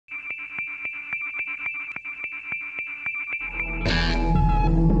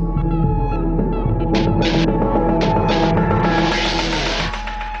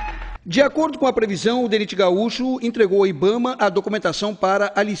De acordo com a previsão, o DENIT Gaúcho entregou ao IBAMA a documentação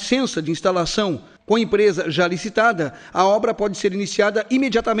para a licença de instalação. Com a empresa já licitada, a obra pode ser iniciada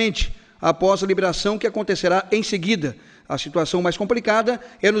imediatamente, após a liberação que acontecerá em seguida. A situação mais complicada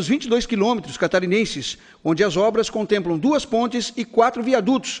é nos 22 quilômetros catarinenses, onde as obras contemplam 2 pontes e 4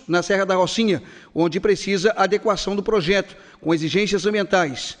 viadutos na Serra da Rocinha, onde precisa adequação do projeto, com exigências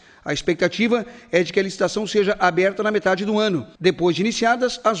ambientais. A expectativa é de que a licitação seja aberta na metade do ano. Depois de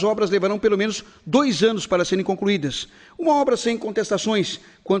iniciadas, as obras levarão pelo menos 2 anos para serem concluídas. Uma obra sem contestações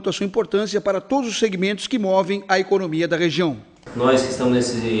quanto à sua importância para todos os segmentos que movem a economia da região. Nós que estamos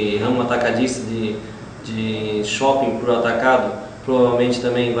nesse ramo atacadista de shopping por atacado, provavelmente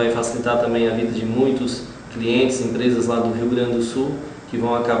também vai facilitar também a vida de muitos clientes, empresas lá do Rio Grande do Sul, que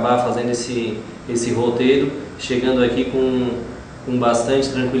vão acabar fazendo esse roteiro, chegando aqui com bastante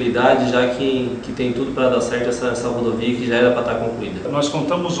tranquilidade, já que tem tudo para dar certo essa rodovia que já era para estar concluída. Nós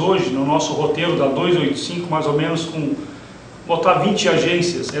contamos hoje no nosso roteiro da 285 mais ou menos com botar 20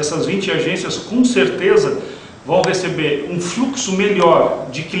 agências. Essas 20 agências com certeza vão receber um fluxo melhor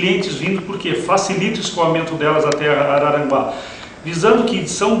de clientes vindo, porque facilita o escoamento delas até Araranguá. Visando que de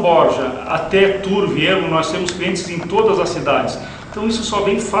São Borja até Turvo, nós temos clientes em todas as cidades. Então isso só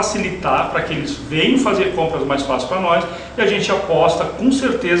vem facilitar para que eles venham fazer compras mais fácil para nós, e a gente aposta com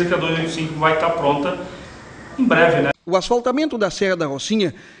certeza que a 285 vai estar pronta em breve, né? O asfaltamento da Serra da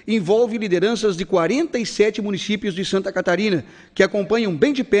Rocinha envolve lideranças de 47 municípios de Santa Catarina, que acompanham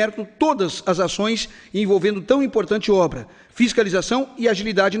bem de perto todas as ações envolvendo tão importante obra. Fiscalização e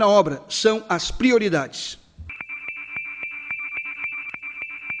agilidade na obra são as prioridades.